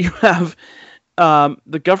you have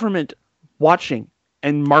the government watching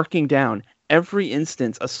and marking down every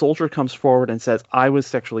instance a soldier comes forward and says, I was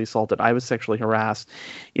sexually assaulted, I was sexually harassed,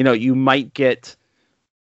 you might get,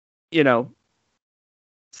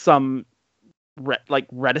 some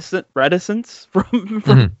reticence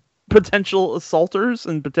from potential assaulters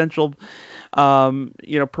and potential,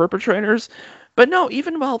 perpetrators. But no,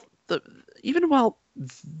 even while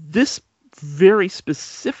this very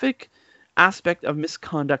specific aspect of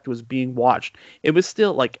misconduct was being watched, it was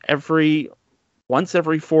still like once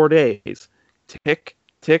every 4 days, tick,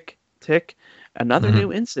 tick, tick, another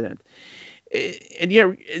new incident.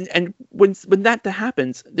 And when that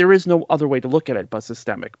happens, there is no other way to look at it but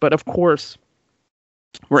systemic. But of course,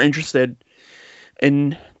 we're interested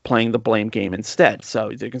in playing the blame game instead.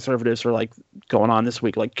 So the Conservatives are like going on this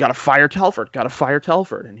week, like, gotta fire Telford.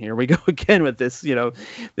 And here we go again with this,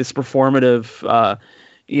 this performative,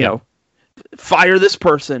 fire this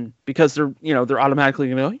person because they're automatically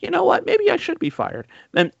going to go, you know what, maybe I should be fired.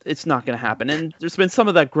 And it's not going to happen. And there's been some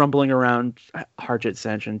of that grumbling around Harjit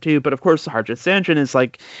Sanjan too. But of course, Harjit Sanjan is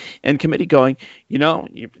like in committee going, you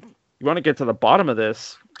want to get to the bottom of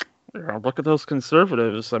this. Look at those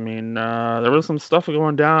Conservatives. I mean, there was some stuff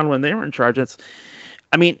going down when they were in charge.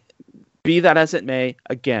 Be that as it may,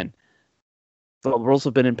 again, the Liberals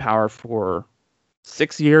have been in power for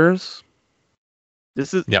 6 years.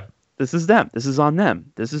 This is them. This is on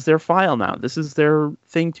them. This is their file now. This is their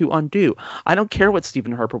thing to undo. I don't care what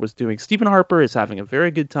Stephen Harper was doing. Stephen Harper is having a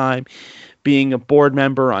very good time being a board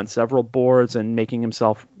member on several boards and making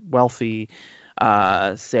himself wealthy.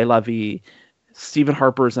 C'est la vie. Stephen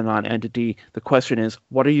Harper is a non-entity. The question is,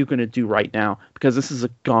 what are you going to do right now? Because this is a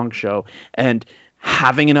gong show, and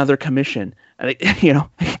having another commission, and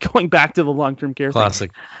going back to the long-term care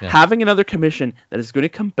classic, thing, having another commission that is going to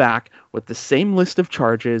come back with the same list of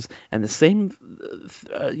charges and the same,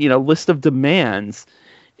 list of demands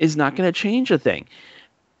is not going to change a thing.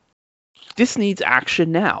 This needs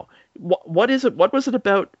action now. What is it? What was it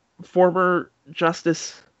about former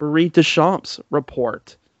Justice Marie Deschamps'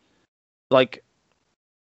 report? Like,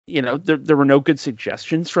 there were no good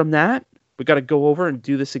suggestions from that. We got to go over and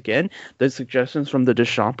do this again. The suggestions from the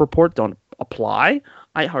Deschamps report don't apply.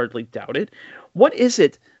 I hardly doubt it. What is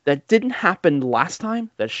it that didn't happen last time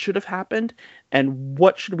that should have happened? And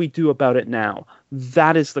what should we do about it now?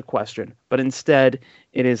 That is the question. But instead,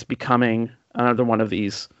 it is becoming another one of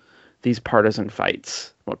these partisan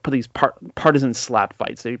fights. These partisan slap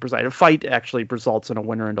fights. A fight actually results in a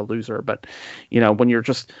winner and a loser. But, when you're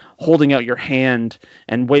just holding out your hand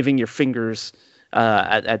and waving your fingers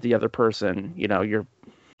at the other person,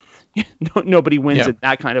 nobody wins in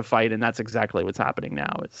that kind of fight. And that's exactly what's happening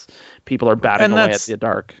now. It's people are batting away at the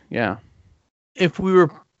dark. Yeah. If we were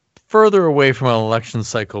further away from an election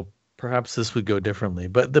cycle, perhaps this would go differently.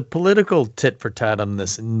 But the political tit for tat on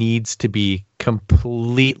this needs to be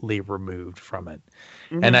completely removed from it.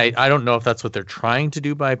 Mm-hmm. And I don't know if that's what they're trying to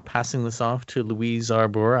do by passing this off to Louise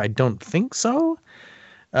Arbour. I don't think so.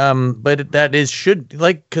 But that is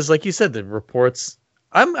because like you said, the reports.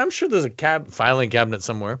 I'm sure there's a filing cabinet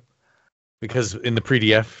somewhere, because in the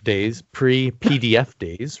pre-PDF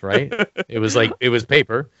days, right? It was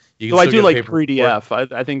paper. I do like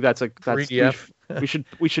pre-DF. I think that's pre-DF. We should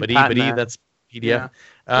patent that. That's PDF.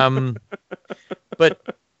 Yeah.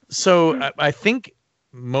 But so I think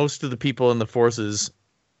most of the people in the forces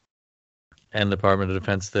and the Department of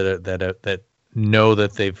Defense that know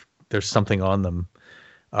that there's something on them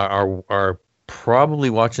are probably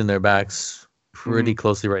watching their backs pretty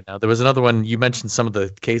closely right now. There was another one. You mentioned some of the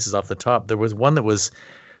cases off the top. There was one that was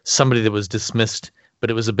somebody that was dismissed, but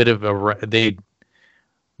it was a bit of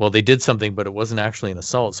they did something, but it wasn't actually an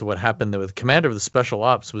assault. So what happened with commander of the special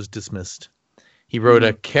ops was dismissed. He wrote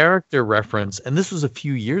a character reference, and this was a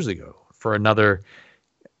few years ago, for another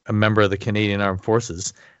a member of the Canadian Armed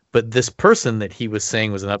Forces. But this person that he was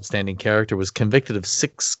saying was an upstanding character was convicted of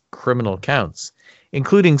 6 criminal counts,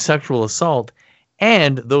 including sexual assault,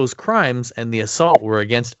 and those crimes and the assault were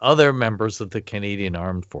against other members of the Canadian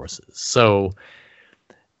Armed Forces. So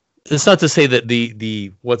it's not to say that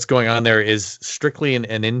the what's going on there is strictly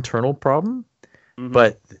an internal problem,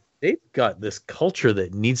 but they've got this culture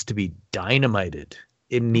that needs to be dynamited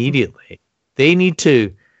immediately. They need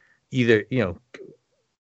to either,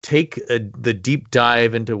 take the deep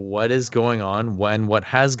dive into what is going on, what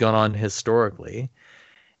has gone on historically,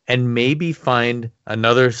 and maybe find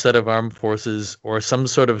another set of armed forces or some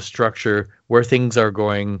sort of structure where things are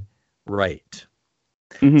going right.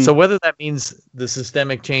 So whether that means the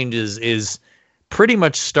systemic changes is pretty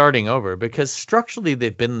much starting over, because structurally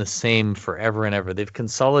they've been the same forever and ever. They've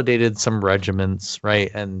consolidated some regiments,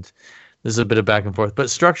 right? And there's a bit of back and forth. But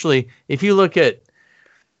structurally, if you look at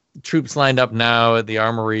troops lined up now at the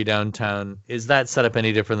Armory downtown, is that set up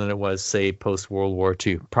any different than it was, say, post-World War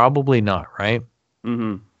II? Probably not, right?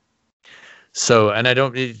 So, and I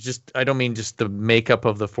don't mean just the makeup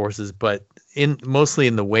of the forces, but mostly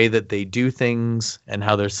in the way that they do things and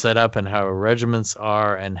how they're set up and how regiments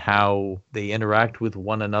are and how they interact with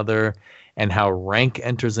one another and how rank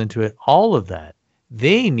enters into it. All of that,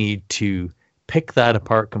 they need to pick that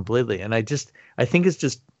apart completely. And I think it's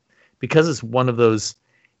just because it's one of those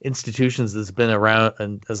institutions that's been around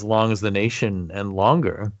and as long as the nation and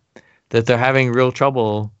longer, that they're having real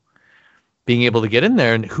trouble being able to get in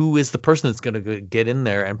there. And who is the person that's going to get in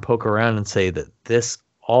there and poke around and say that this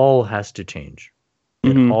all has to change?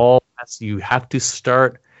 You have to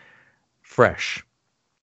start fresh.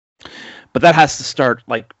 But that has to start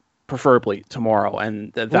preferably tomorrow,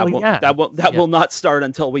 and that will not start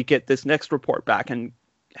until we get this next report back, and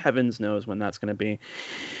heavens knows when that's going to be.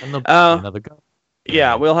 And another go.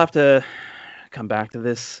 Yeah, we'll have to come back to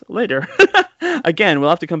this later. Again, we'll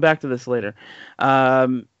have to come back to this later.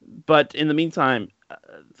 But in the meantime,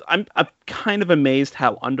 I'm kind of amazed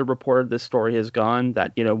how underreported this story has gone.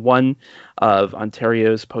 That one of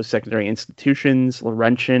Ontario's post-secondary institutions,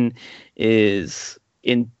 Laurentian, is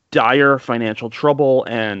in dire financial trouble,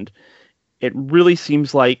 and it really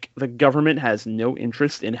seems like the government has no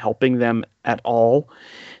interest in helping them at all.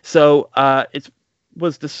 So it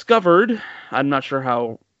was discovered. I'm not sure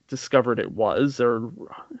how discovered it was, or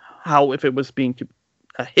how, if it was being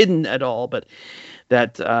hidden at all, but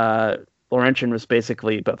that Laurentian was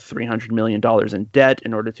basically about $300 million in debt.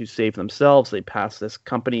 In order to save themselves, they passed this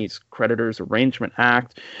Companies Creditors Arrangement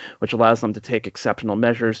Act, which allows them to take exceptional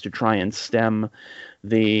measures to try and stem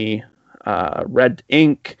the red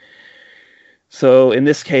ink. So in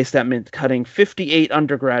this case, that meant cutting 58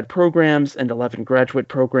 undergrad programs and 11 graduate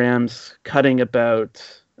programs, cutting about,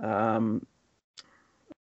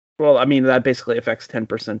 that basically affects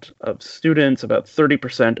 10% of students. About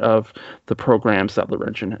 30% of the programs that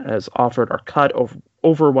Laurentian has offered are cut.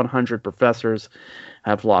 Over 100 professors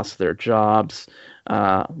have lost their jobs.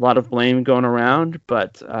 A lot of blame going around,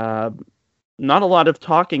 but not a lot of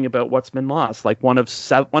talking about what's been lost. Like one of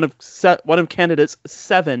Canada's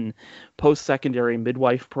 7 post-secondary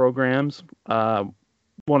midwife programs,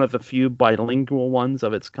 one of the few bilingual ones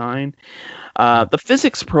of its kind. The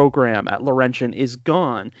physics program at Laurentian is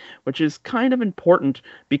gone, which is kind of important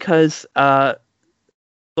because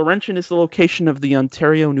Laurentian is the location of the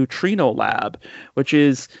Ontario Neutrino Lab, which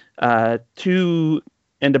is 2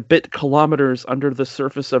 and a bit kilometers under the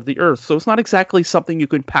surface of the Earth. So it's not exactly something you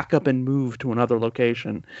can pack up and move to another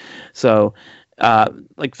location. So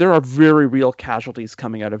there are very real casualties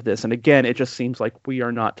coming out of this. And again, it just seems like we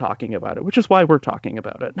are not talking about it, which is why we're talking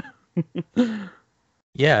about it.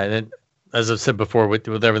 Yeah, and as I've said before, with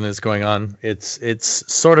everything that's going on,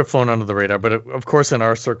 it's sort of flown under the radar. But of course, in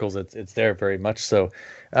our circles, it's there very much so.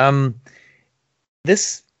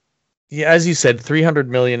 This, yeah, as you said, $300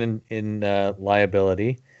 million in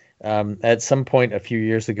liability. At some point a few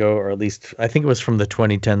years ago, or at least I think it was from the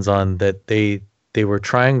 2010s on, that they were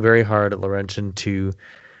trying very hard at Laurentian to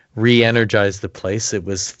re-energize the place. It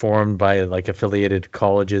was formed by affiliated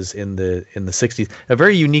colleges in the 60s. A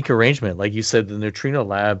very unique arrangement. Like you said, the Neutrino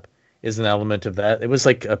Lab is an element of that. It was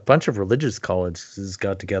like a bunch of religious colleges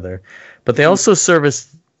got together, but they also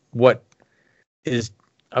service what is,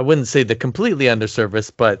 I wouldn't say the completely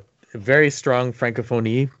underserviced, but a very strong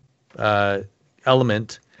Francophonie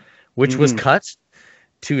element, which was cut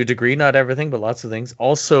to a degree, not everything, but lots of things.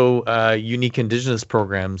 Also, unique Indigenous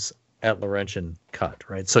programs at Laurentian cut,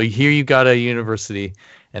 right? So here you got a university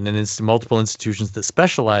and then multiple institutions that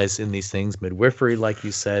specialize in these things, midwifery, like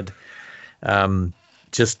you said,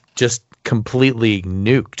 just completely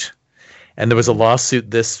nuked. And there was a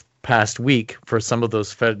lawsuit this past week for some of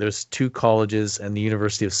those. There's 2 colleges and the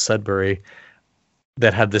University of Sudbury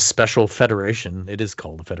that had this special federation. It is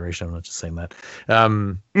called a federation. I'm not just saying that.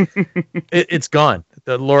 It's gone.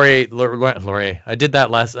 The Laurier. I did that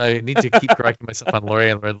last. I need to keep correcting myself on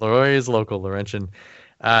Laurier. Laurier is local, Laurentian.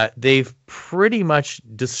 They've pretty much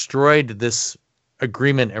destroyed this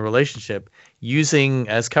agreement and relationship using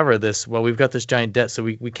as cover this. Well, we've got this giant debt, so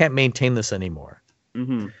we can't maintain this anymore.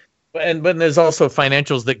 Mm-hmm. But there's also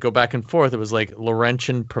financials that go back and forth. It was like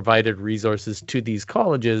Laurentian provided resources to these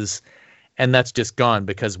colleges. And that's just gone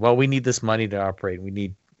because, well, we need this money to operate. We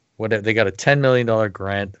need whatever. They got a $10 million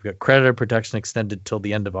grant. They've got creditor protection extended till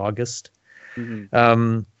the end of August.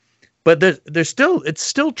 Mm-hmm. But it's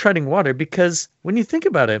still treading water because when you think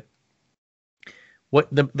about it, what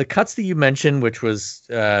the cuts that you mentioned, which was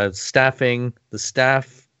staffing, the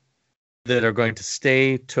staff that are going to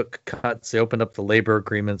stay took cuts. They opened up the labor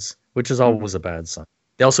agreements, which is always a bad sign.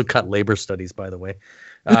 They also cut labor studies, by the way.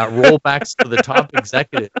 Rollbacks to the top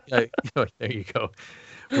executive. There you go.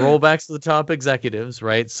 Rollbacks to the top executives,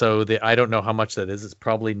 right? So I don't know how much that is. It's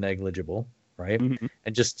probably negligible, right? Mm-hmm.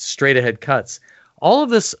 And just straight ahead cuts. All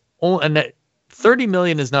of this, and that 30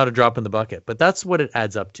 million is not a drop in the bucket, but that's what it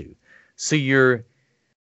adds up to. So you're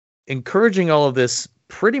encouraging all of this,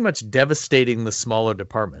 pretty much devastating the smaller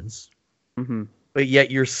departments, Mm-hmm. but yet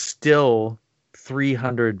you're still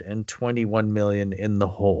 321 million in the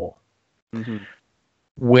hole. Mm-hmm.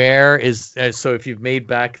 Where is so if you've made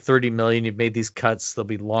back 30 million, you've made these cuts, there'll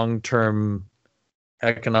be long-term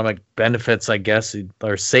economic benefits, I guess,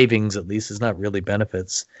 or savings at least. It's not really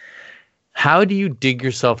benefits. How do you dig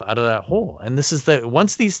yourself out of that hole? And this is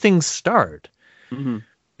once these things start, Mm-hmm.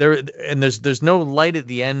 there's no light at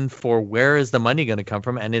the end for where is the money going to come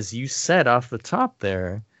from. And as you said off the top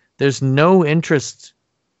there's no interest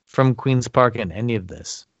from Queen's Park in any of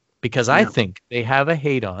this because I think they have a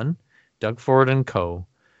hate on Doug Ford and co.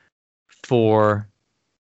 for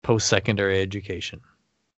post-secondary education.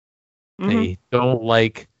 Mm-hmm. They don't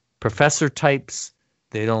like professor types.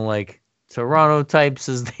 They don't like Toronto types,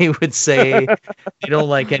 as they would say. They don't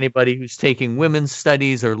like anybody who's taking women's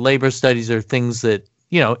studies or labor studies or things that,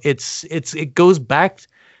 it goes back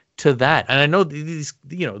to that. And I know these,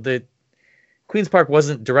 the Queen's Park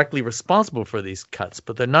wasn't directly responsible for these cuts,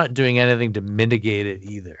 but they're not doing anything to mitigate it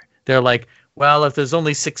either. They're like, well, if there's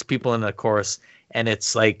only 6 people in a course and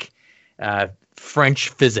it's like French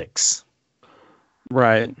physics,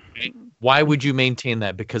 Right. why would you maintain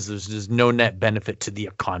that? Because there's no net benefit to the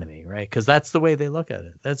economy, right? Because that's the way they look at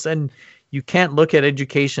it. And you can't look at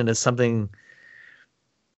education as something,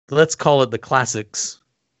 let's call it the classics.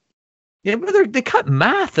 Yeah, but they cut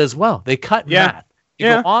math as well. They cut math. They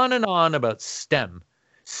go on and on about STEM.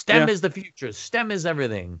 STEM is the future. STEM is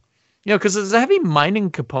everything. Because there's a heavy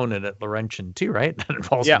mining component at Laurentian too, right? That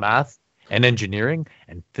involves math and engineering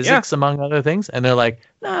and physics, among other things. And they're like,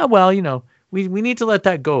 we need to let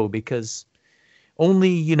that go because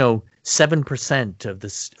only, 7% of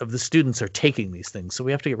the students are taking these things. So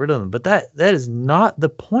we have to get rid of them. But that is not the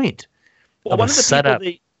point. Well, one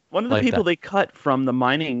of the people they cut from the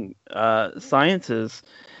mining sciences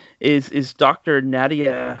is Dr.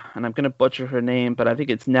 Nadia, and I'm going to butcher her name, but I think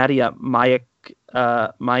it's Nadia Mayetikek.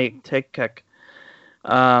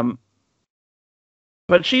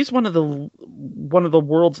 But she's one of the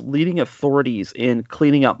world's leading authorities in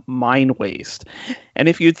cleaning up mine waste. And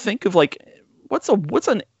if you'd think of like what's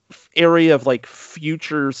an area of like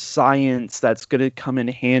future science that's going to come in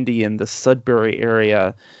handy in the Sudbury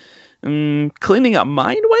area, cleaning up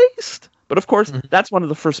mine waste. But of course, that's one of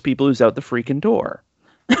the first people who's out the freaking door.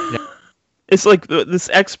 Yeah. It's like this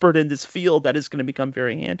expert in this field that is going to become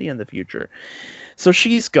very handy in the future. So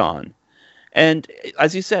she's gone. And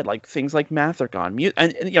as you said, like things like math are gone.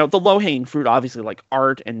 And the low-hanging fruit, obviously, like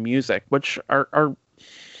art and music, which are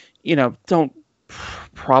don't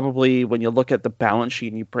probably, when you look at the balance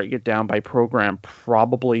sheet and you break it down by program,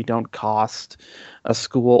 probably don't cost a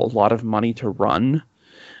school a lot of money to run.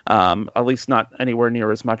 At least not anywhere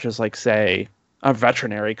near as much as, like, say, a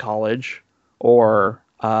veterinary college or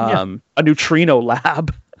a neutrino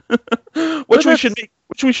lab, which we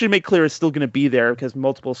should make clear is still going to be there because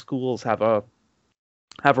multiple schools have a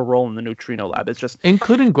role in the neutrino lab. It's just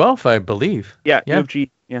including Guelph, I believe. Yeah. U of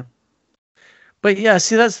G, yeah. But yeah,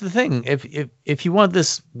 see, that's the thing. If you want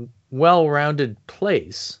this well-rounded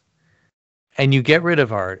place, and you get rid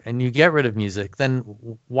of art and you get rid of music, then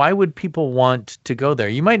why would people want to go there?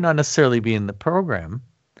 You might not necessarily be in the program,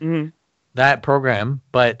 that program,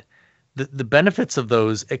 but the benefits of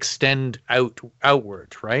those extend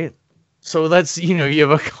outward, right? So that's, you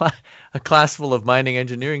have a class full of mining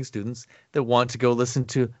engineering students that want to go listen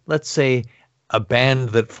to, let's say, a band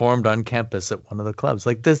that formed on campus at one of the clubs.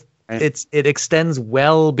 Like this, Right. it extends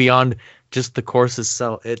well beyond just the course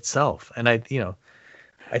itself. And I Well,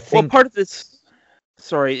 think part of this,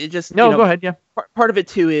 sorry, it just, no, go ahead. Yeah. part of it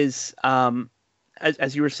too is,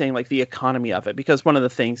 as you were saying, like the economy of it, because one of the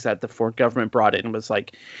things that the Ford government brought in was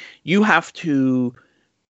like, you have to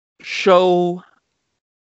show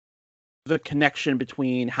the connection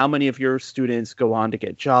between how many of your students go on to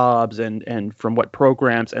get jobs and from what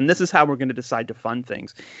programs, and this is how we're going to decide to fund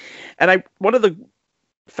things. And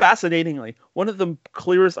fascinatingly, one of the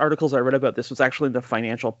clearest articles I read about this was actually in the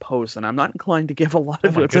Financial Post, and I'm not inclined to give a lot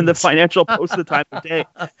of what's in the Financial Post the time of day,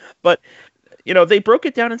 but they broke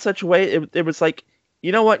it down in such a way. It was like,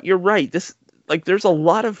 you know what, you're right. This, like, there's a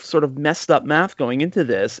lot of sort of messed up math going into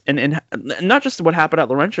this, and not just what happened at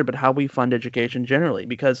Laurentian, but how we fund education generally,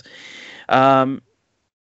 because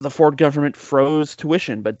the Ford government froze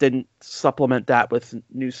tuition, but didn't supplement that with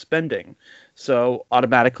new spending. So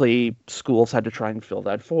automatically schools had to try and fill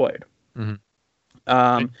that void.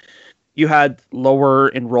 Mm-hmm. You had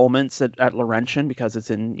lower enrollments at Laurentian because it's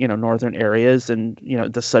in northern areas, and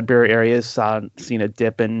the Sudbury area has seen a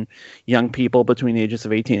dip in young people between the ages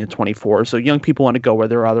of 18 and 24. So young people want to go where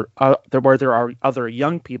there are other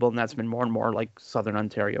young people, and that's been more and more like Southern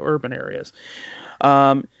Ontario urban areas.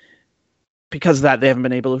 Because of that, they haven't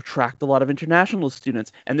been able to attract a lot of international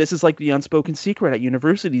students. And this is like the unspoken secret at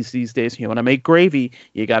universities these days. You want to make gravy,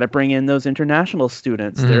 you got to bring in those international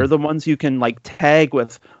students. Mm-hmm. They're the ones you can like tag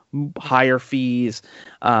with higher fees,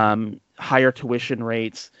 higher tuition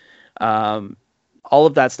rates, all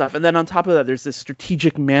of that stuff. And then on top of that, there's this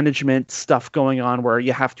strategic management stuff going on where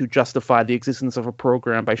you have to justify the existence of a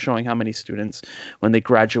program by showing how many students, when they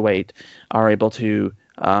graduate, are able to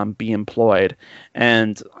be employed.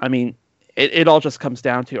 And I mean, it all just comes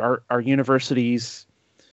down to, are universities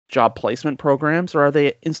job placement programs, or are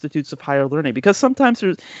they institutes of higher learning? Because sometimes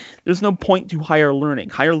there's no point to higher learning.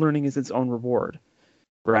 Higher learning is its own reward,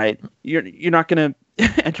 right? You're not going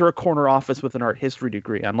to enter a corner office with an art history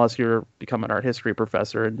degree unless you're become an art history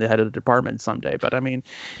professor and the head of the department someday. But I mean,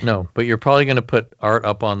 no, but you're probably going to put art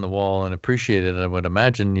up on the wall and appreciate it. I would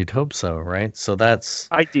imagine you'd hope so, right? So that's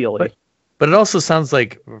ideally. But it also sounds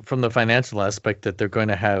like, from the financial aspect, that they're going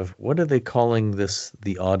to have, what are they calling this,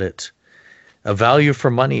 the audit? A value for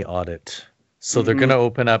money audit. So mm-hmm. They're going to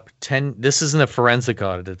open up 10, this isn't a forensic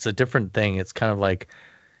audit, it's a different thing. It's kind of like,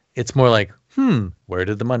 it's more like, where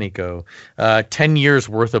did the money go? 10 years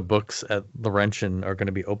worth of books at Laurentian are going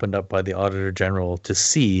to be opened up by the Auditor General to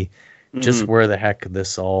see just where the heck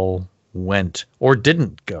this all went or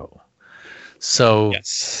didn't go. So,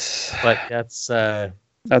 yes. But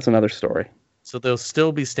that's another story. So they'll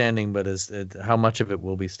still be standing, but how much of it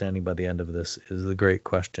will be standing by the end of this is the great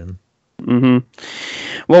question. Mm-hmm.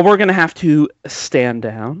 Well, we're going to have to stand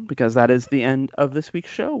down because that is the end of this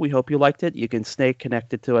week's show. We hope you liked it. You can stay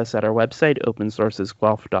connected to us at our website,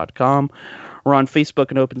 opensourcesguelph.com. We're on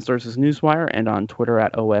Facebook and Open Sources Newswire and on Twitter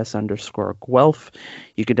at @OS_Guelph.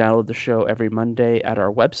 You can download the show every Monday at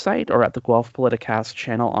our website or at the Guelph Politicast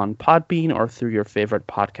channel on Podbean or through your favorite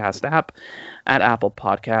podcast app at Apple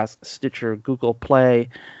Podcasts, Stitcher, Google Play,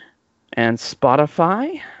 and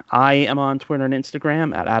Spotify. I am on Twitter and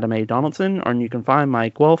Instagram at Adam A. Donaldson, and you can find my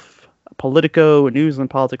Guelph Politico news and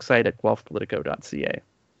politics site at guelphpolitico.ca.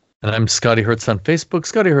 And I'm Scotty Hertz on Facebook,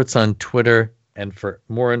 Scotty Hertz on Twitter. And for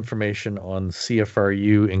more information on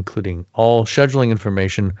CFRU, including all scheduling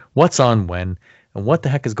information, what's on when, and what the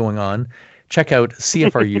heck is going on, check out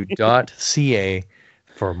cfru.ca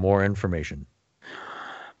for more information.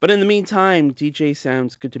 But in the meantime, DJ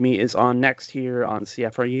Sounds Good to Me is on next here on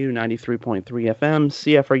CFRU 93.3 FM,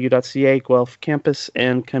 CFRU.ca, Guelph Campus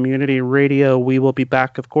and Community Radio. We will be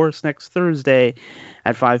back, of course, next Thursday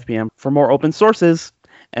at 5 p.m. for more Open Sources,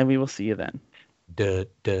 and we will see you then. Da,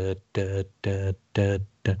 da, da, da, da,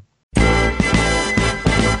 da.